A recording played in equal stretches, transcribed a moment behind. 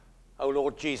O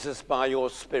Lord Jesus, by your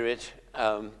Spirit,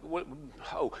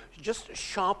 just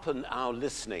sharpen our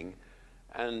listening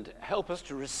and help us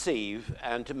to receive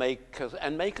and to make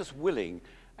us willing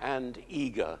and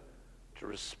eager to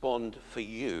respond for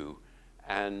you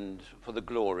and for the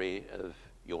glory of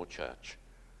your church.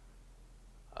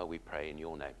 We pray in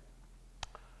your name.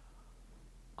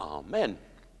 Amen.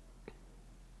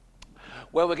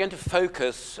 Well, we're going to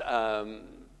focus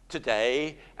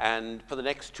today and for the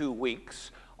next 2 weeks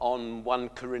on 1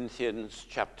 Corinthians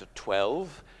chapter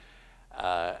 12.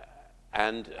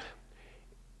 And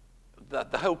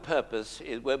the whole purpose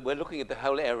is we're looking at the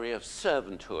whole area of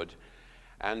servanthood,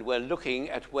 and we're looking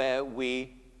at where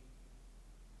we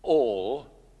all,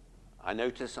 I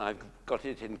notice I've got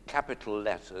it in capital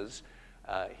letters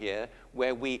here,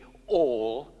 where we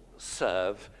all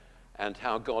serve and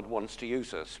how God wants to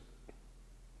use us.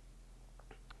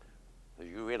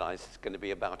 You realize it's going to be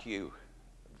about you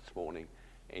this morning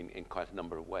in quite a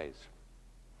number of ways.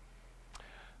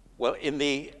 Well, in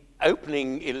the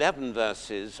opening 11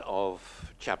 verses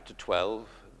of chapter 12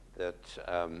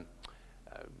 that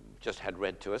just had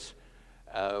read to us,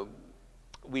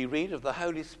 we read of the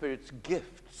Holy Spirit's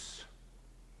gifts.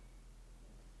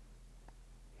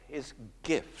 His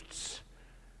gifts,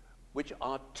 which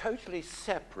are totally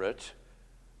separate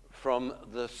from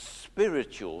the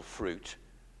spiritual fruit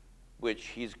which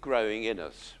he's growing in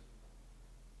us.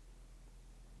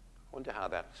 I wonder how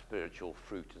that spiritual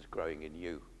fruit is growing in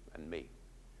you and me.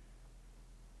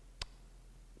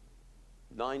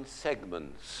 9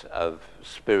 segments of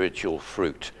spiritual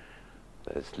fruit.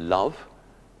 There's love,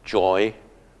 joy,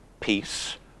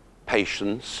 peace,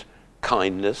 patience,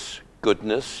 kindness,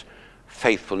 goodness,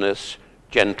 faithfulness,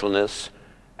 gentleness,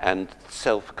 and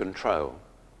self-control.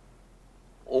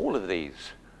 All of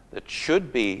these that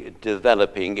should be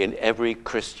developing in every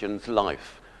Christian's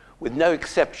life, with no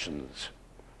exceptions.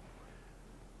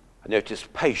 I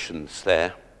noticed patience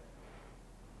there.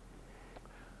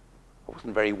 I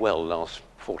wasn't very well last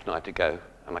fortnight ago,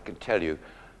 and I can tell you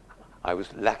I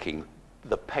was lacking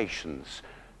the patience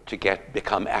to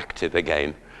become active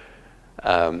again.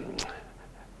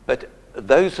 But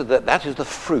that is the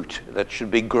fruit that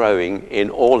should be growing in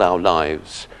all our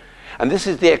lives. And this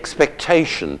is the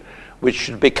expectation which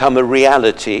should become a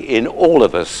reality in all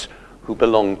of us who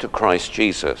belong to Christ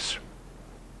Jesus.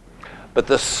 But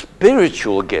the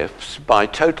spiritual gifts, by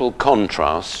total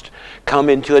contrast, come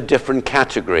into a different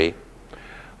category.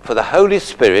 For the Holy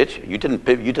Spirit, you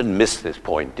didn't miss this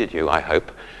point, did you, I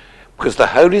hope? Because the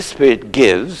Holy Spirit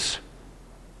gives,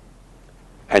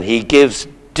 and he gives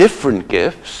different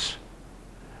gifts,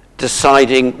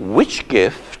 deciding which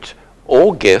gift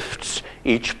or gifts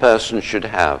each person should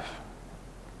have.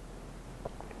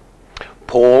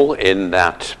 Paul, in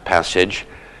that passage,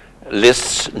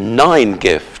 lists 9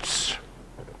 gifts.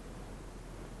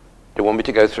 Do you want me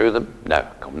to go through them? No,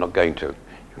 I'm not going to.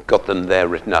 You've got them there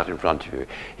written out in front of you.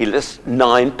 He lists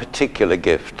 9 particular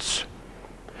gifts.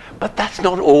 But that's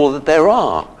not all that there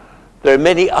are. There are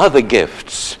many other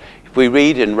gifts. If we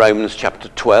read in Romans chapter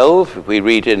 12, if we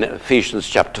read in Ephesians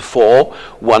chapter 4,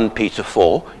 1 Peter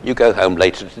 4, you go home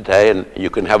later today and you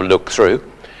can have a look through.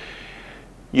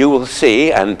 You will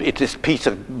see, and it is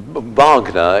Peter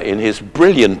Wagner in his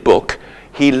brilliant book,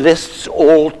 he lists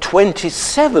all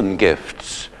 27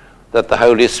 gifts that the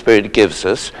Holy Spirit gives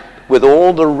us with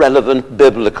all the relevant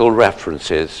biblical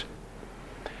references.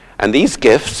 And these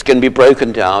gifts can be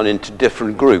broken down into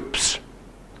different groups.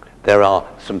 There are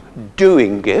some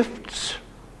doing gifts,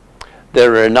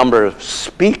 there are a number of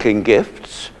speaking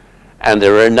gifts, and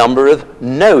there are a number of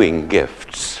knowing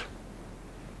gifts.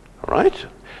 All right?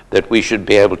 That we should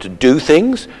be able to do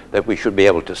things, that we should be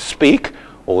able to speak,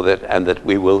 and that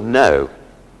we will know.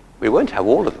 We won't have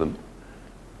all of them,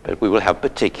 but we will have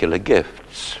particular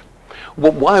gifts.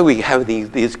 Well, why do we have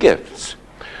these gifts?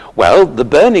 Well, the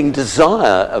burning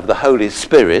desire of the Holy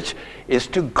Spirit is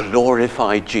to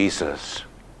glorify Jesus.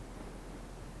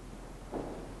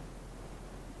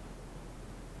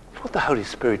 That's what the Holy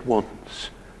Spirit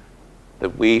wants,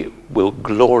 that we will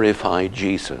glorify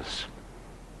Jesus.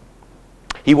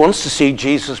 He wants to see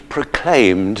Jesus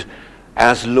proclaimed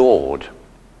as Lord.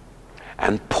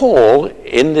 And Paul,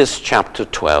 in this chapter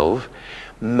 12,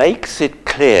 makes it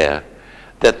clear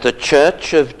that the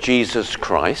church of Jesus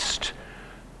Christ,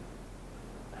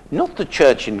 not the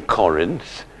church in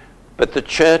Corinth, but the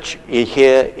church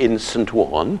here in St.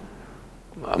 Juan,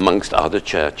 amongst other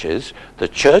churches, the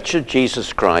church of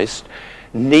Jesus Christ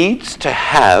needs to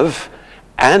have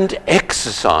and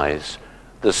exercise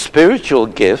the spiritual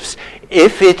gifts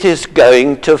if it is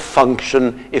going to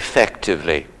function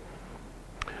effectively.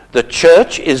 The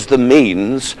church is the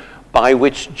means by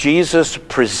which Jesus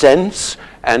presents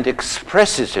and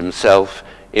expresses himself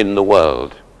in the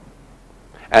world.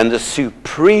 And the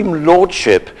supreme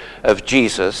lordship of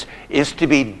Jesus is to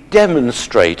be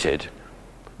demonstrated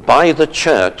by the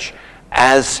church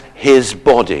as his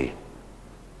body.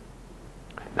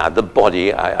 Now, the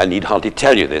body, I need hardly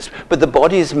tell you this, but the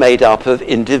body is made up of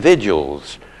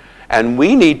individuals. And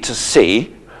we need to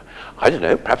see, I don't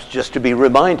know, perhaps just to be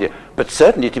reminded, but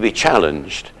certainly to be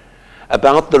challenged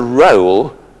about the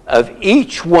role of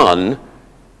each one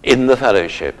in the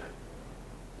fellowship.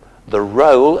 The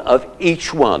role of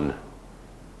each one.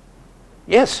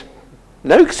 Yes,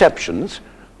 no exceptions.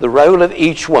 The role of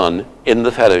each one in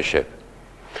the fellowship.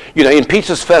 You know, in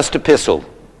Peter's first epistle,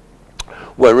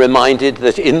 we're reminded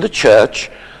that in the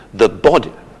church, the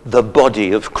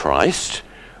body of Christ,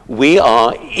 we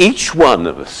are each one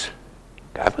of us.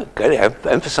 I'm going to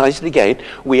emphasize it again.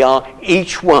 We are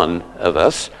each one of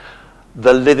us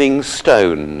the living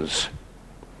stones.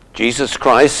 Jesus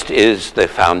Christ is the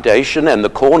foundation and the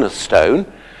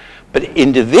cornerstone, but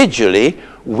individually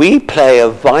we play a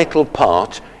vital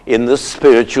part in the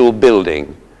spiritual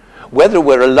building, whether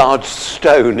we're a large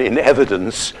stone in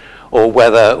evidence or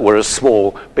whether we're a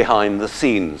small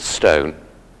behind-the-scenes stone.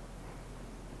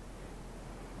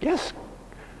 Yes,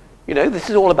 you know, this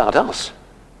is all about us.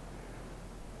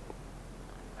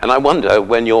 And I wonder,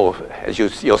 when you're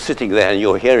sitting there and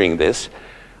you're hearing this,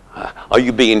 are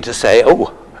you beginning to say,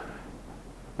 oh,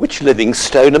 which living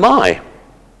stone am I?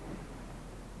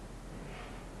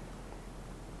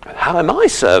 How am I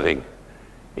serving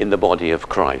in the body of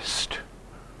Christ?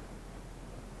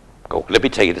 Oh, let me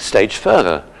take it a stage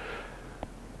further.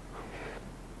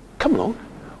 Come along.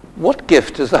 What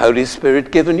gift has the Holy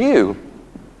Spirit given you?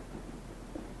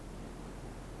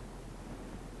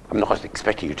 I'm not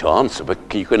expecting you to answer,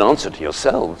 but you can answer to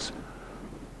yourselves.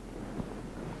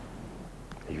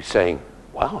 Are you saying,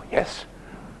 wow, yes?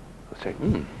 I say,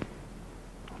 not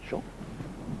sure.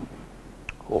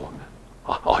 Or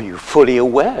are you fully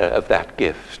aware of that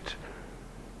gift?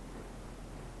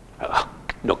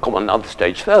 No, come on, another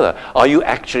stage further. Are you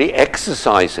actually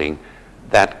exercising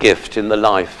that gift in the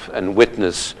life and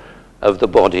witness of the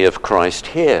body of Christ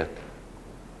here?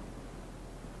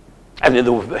 And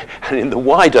in the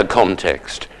wider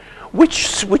context, which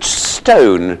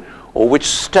stone or which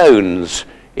stones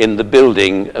in the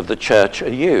building of the church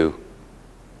are you?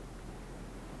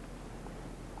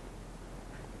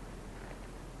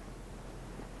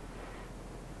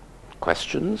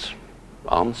 Questions?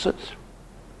 Answers?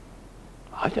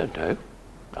 I don't know.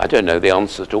 I don't know the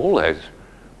answer to all those,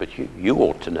 but you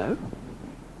ought to know.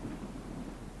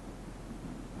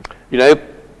 You know,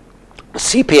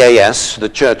 CPAS, the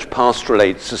Church Pastoral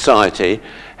Aid Society,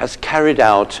 has carried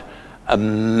out a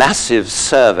massive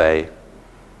survey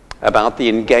about the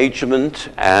engagement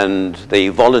and the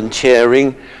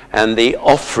volunteering and the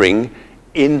offering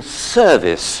in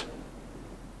service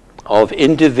of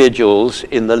individuals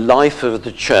in the life of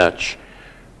the church,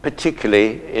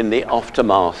 particularly in the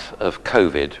aftermath of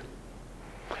COVID.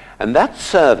 And that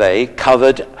survey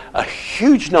covered a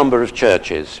huge number of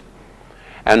churches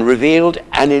and revealed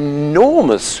an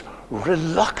enormous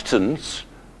reluctance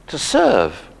to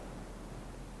serve,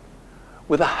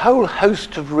 with a whole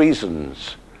host of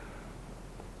reasons.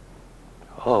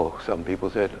 Oh, some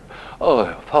people said,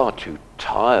 oh, far too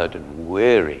tired and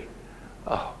weary.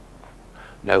 Oh,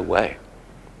 no way.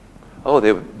 Oh,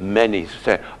 there were many who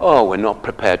said, oh, we're not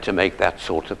prepared to make that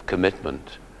sort of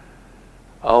commitment.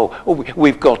 Oh,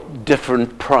 we've got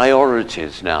different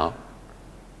priorities now.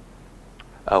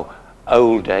 Oh,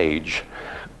 old age.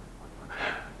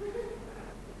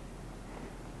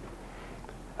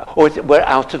 Or we're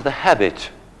out of the habit.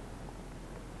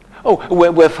 Oh,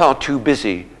 we're far too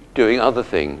busy doing other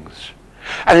things.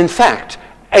 And in fact,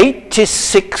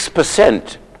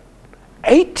 86%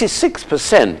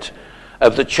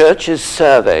 of the churches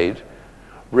surveyed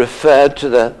referred to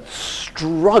the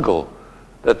struggle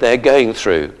that they're going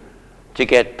through to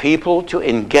get people to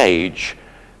engage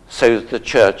so that the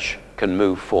church can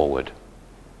move forward.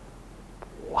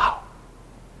 Wow.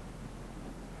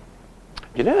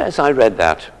 You know, as I read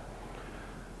that,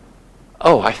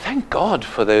 I thank God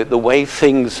for the way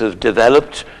things have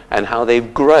developed and how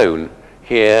they've grown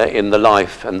here in the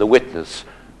life and the witness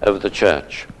of the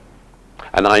church.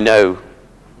 And I don't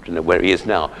know where he is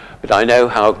now, but I know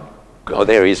how,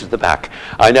 there he is at the back.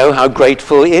 I know how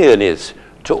grateful Ian is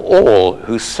to all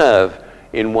who serve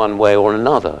in one way or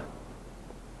another.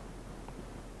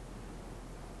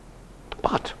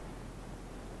 But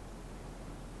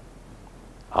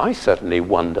I certainly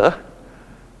wonder,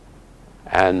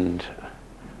 and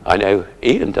I know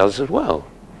Ian does as well,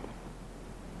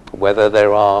 whether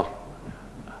there are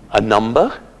a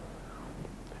number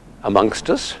amongst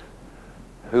us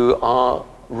who are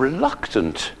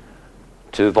reluctant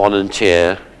to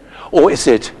volunteer, or is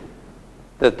it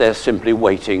that they're simply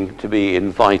waiting to be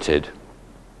invited?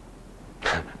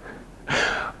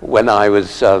 When I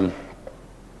was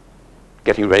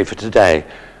getting ready for today,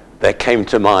 that came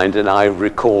to mind, and I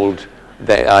recalled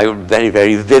very,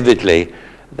 very vividly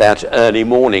that early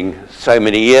morning so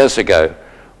many years ago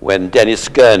when Dennis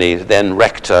Gurney, then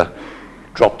rector,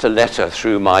 dropped a letter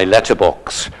through my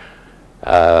letterbox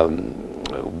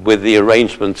with the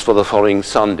arrangements for the following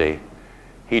Sunday.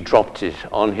 He dropped it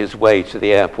on his way to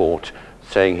the airport,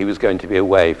 saying he was going to be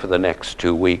away for the next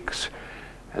 2 weeks.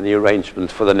 And the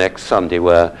arrangements for the next Sunday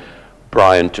were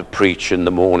Brian to preach in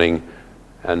the morning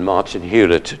and Martin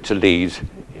Hewlett to lead,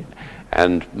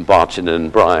 and Martin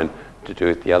and Brian to do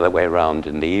it the other way around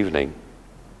in the evening.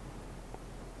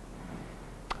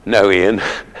 No, Ian,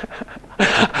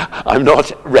 I'm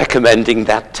not recommending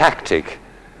that tactic,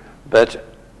 but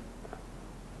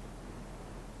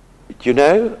you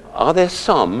know, are there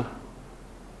some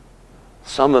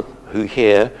who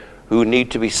here who need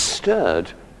to be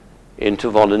stirred into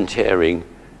volunteering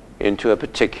into a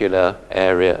particular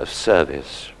area of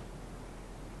service?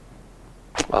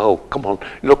 Oh, come on.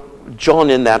 Look, John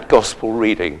in that gospel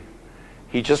reading,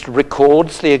 he just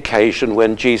records the occasion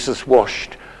when Jesus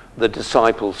washed the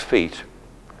disciples' feet.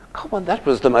 Come on, that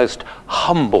was the most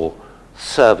humble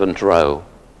servant role.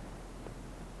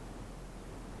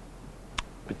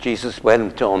 But Jesus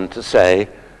went on to say,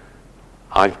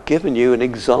 I've given you an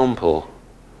example.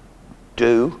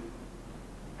 Do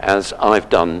as I've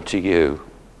done to you.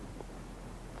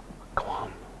 Come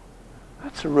on.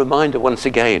 That's a reminder once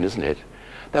again, isn't it?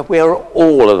 That we are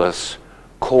all of us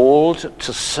called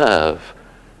to serve.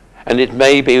 And it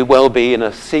may well be in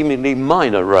a seemingly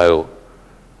minor role,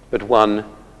 but one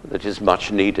that is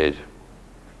much needed.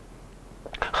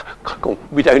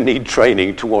 We don't need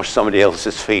training to wash somebody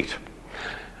else's feet.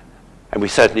 And we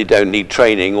certainly don't need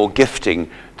training or gifting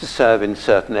to serve in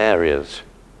certain areas.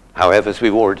 However, as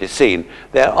we've already seen,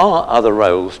 there are other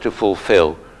roles to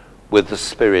fulfill with the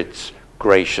Spirit's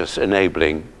gracious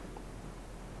enabling.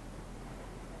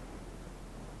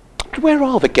 Where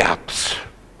are the gaps?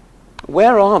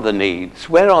 Where are the needs?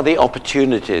 Where are the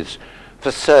opportunities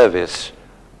for service?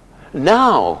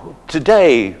 Now,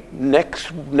 today,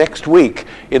 next week,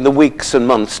 in the weeks and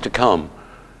months to come,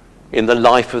 in the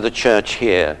life of the church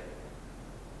here,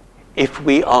 if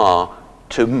we are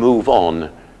to move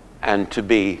on and to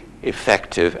be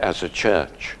effective as a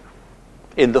church,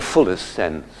 in the fullest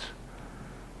sense.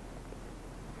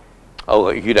 Oh,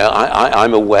 you know,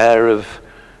 I'm aware of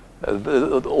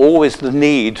always the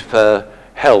need for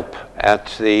help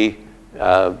at the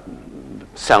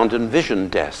sound and vision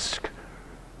desk.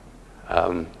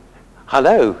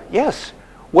 Hello, yes,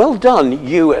 well done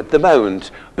you at the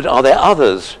moment, but are there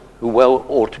others who well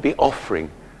ought to be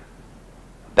offering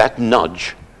that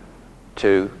nudge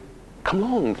to come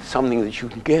along, something that you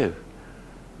can give?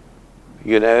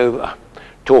 You know,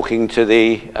 talking to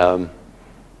the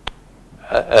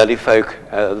early folk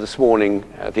this morning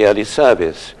at the early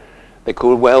service, there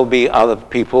could well be other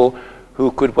people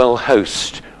who could well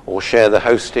host or share the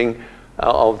hosting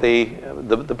of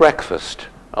the breakfast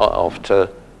after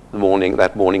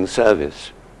that morning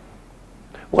service.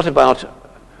 What about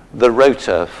the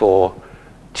rota for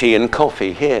tea and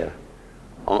coffee here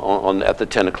at the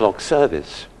 10 o'clock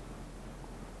service?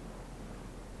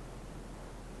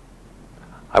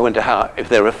 I wonder if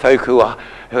there are folk who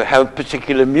have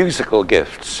particular musical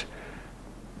gifts.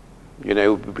 You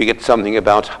know, we get something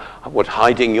about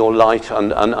hiding your light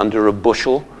under a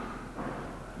bushel.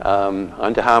 I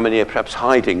wonder how many are perhaps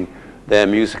hiding their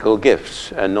musical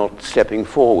gifts and not stepping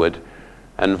forward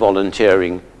and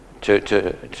volunteering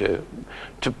to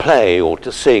play or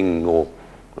to sing or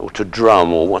to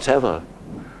drum or whatever.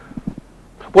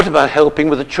 What about helping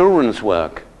with the children's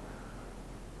work?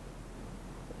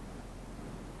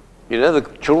 You know,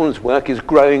 the children's work is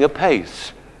growing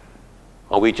apace.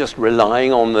 Are we just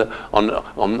relying on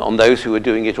those who are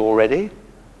doing it already?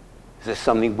 Is there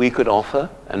something we could offer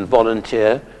and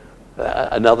volunteer,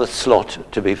 another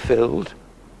slot to be filled?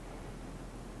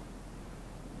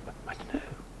 I don't know.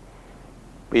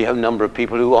 We have a number of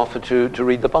people who offer to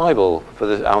read the Bible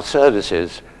for our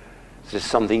services. Is this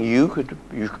something you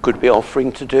could be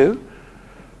offering to do?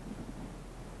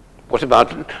 What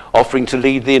about offering to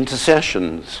lead the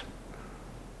intercessions?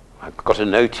 I've got a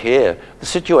note here. The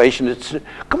situation,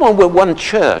 come on, we're one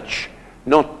church.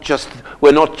 We're not just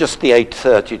the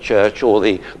 8:30 church or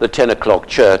the 10 o'clock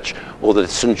church or the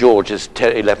St. George's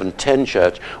 11:10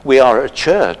 church. We are a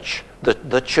church,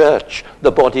 the church,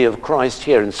 the body of Christ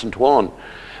here in St. Juan.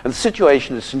 And the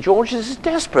situation at St. George's is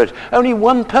desperate. Only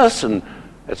one person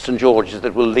at St. George's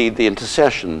that will lead the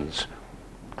intercessions.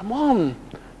 Come on.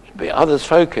 Be others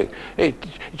focus. It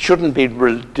shouldn't be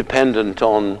dependent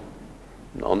on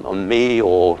me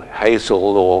or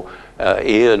Hazel or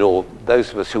Ian or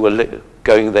those of us who are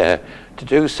going there to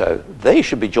do so. They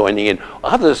should be joining in.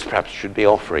 Others perhaps should be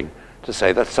offering to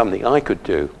say that's something I could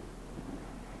do.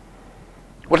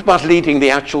 What about leading the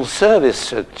actual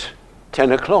service at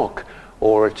 10 o'clock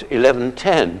or at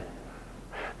 11:10?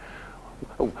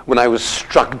 When I was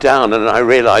struck down and I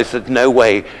realized that no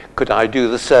way could I do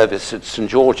the service at St.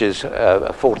 George's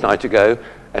a fortnight ago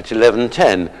at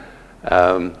 11:10,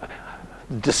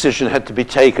 decision had to be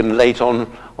taken late on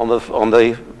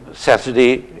the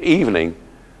Saturday evening.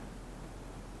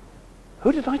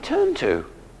 Who did I turn to?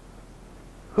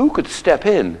 Who could step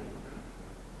in?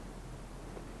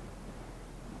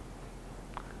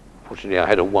 Fortunately, I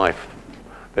had a wife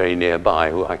very nearby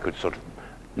who I could sort of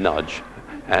nudge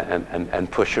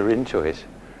and push her into it.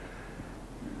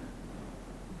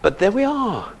 But there we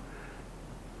are.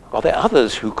 Are there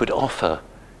others who could offer?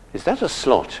 Is that a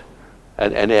slot,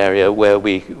 an area where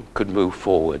we could move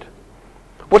forward?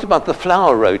 What about the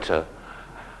flower rota?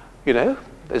 You know,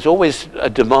 there's always a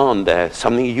demand there,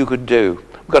 something you could do.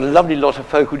 We've got a lovely lot of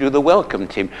folk who do the welcome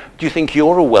team. Do you think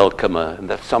you're a welcomer and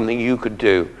that's something you could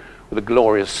do with a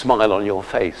glorious smile on your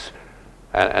face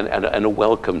and a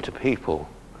welcome to people?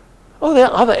 Oh, there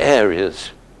are other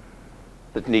areas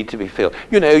that need to be filled.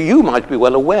 You know, you might be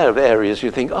well aware of areas you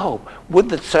think, oh, would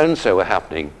that so-and-so were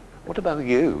happening? What about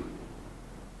you?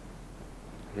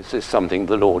 Is this something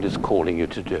the Lord is calling you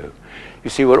to do? You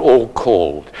see, we're all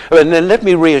called. And then let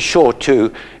me reassure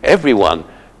to everyone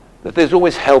that there's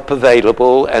always help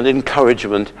available and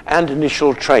encouragement and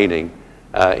initial training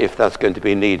if that's going to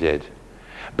be needed.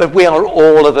 But we are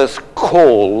all of us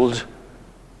called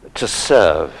to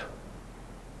serve.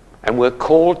 And we're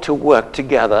called to work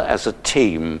together as a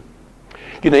team.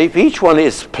 You know, if each one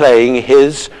is playing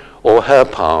his or her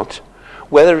part,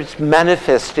 whether it's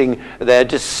manifesting their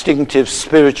distinctive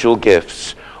spiritual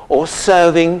gifts or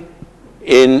serving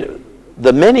in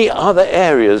the many other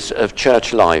areas of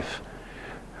church life,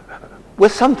 we're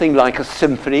something like a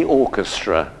symphony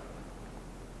orchestra.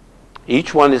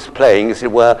 Each one is playing, as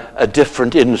it were, a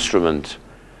different instrument.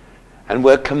 And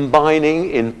we're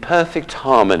combining in perfect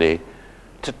harmony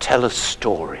to tell a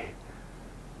story.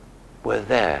 We're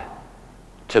there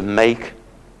to make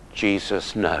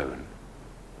Jesus known.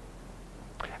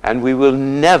 And we will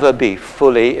never be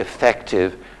fully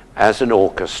effective as an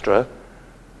orchestra.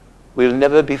 We'll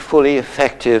never be fully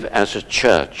effective as a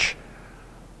church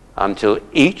until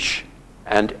each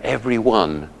and every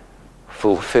one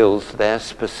fulfills their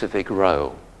specific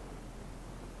role.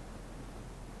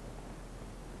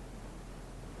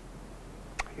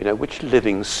 You know, which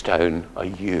living stone are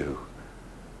you?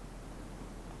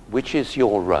 Which is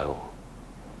your role?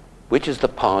 Which is the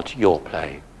part you're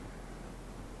playing?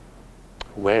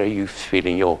 Where are you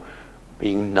feeling you're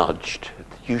being nudged?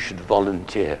 You should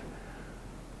volunteer.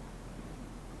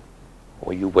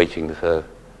 Or are you waiting for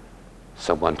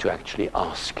someone to actually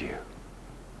ask you?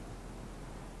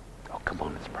 Oh, come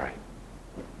on, let's pray.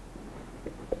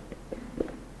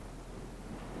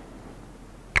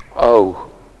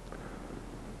 Oh,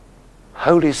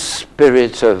 Holy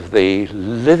Spirit of the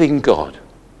living God,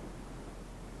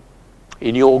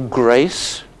 in your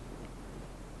grace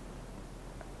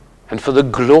and for the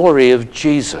glory of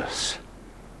Jesus,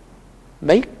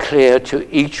 make clear to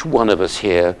each one of us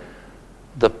here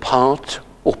the part,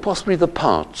 or possibly the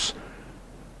parts,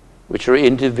 which are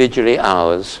individually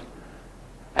ours,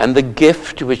 and the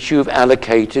gift which you've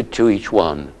allocated to each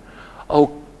one.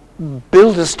 Oh,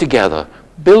 build us together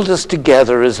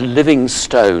as living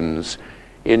stones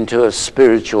into a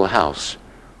spiritual house,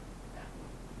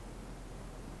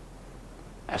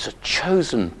 as a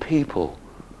chosen people,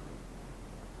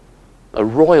 a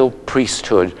royal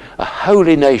priesthood, a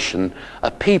holy nation,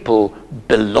 a people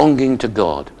belonging to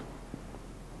God.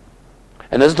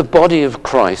 And as the body of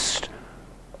Christ,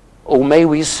 oh, may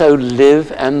we so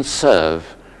live and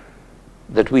serve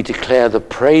that we declare the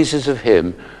praises of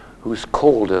him who's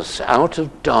called us out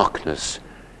of darkness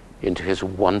into his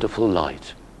wonderful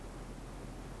light.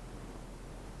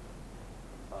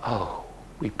 Oh,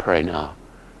 we pray now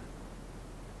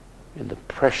in the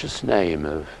precious name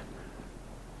of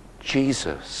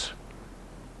Jesus,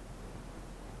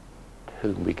 to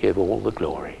whom we give all the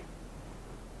glory.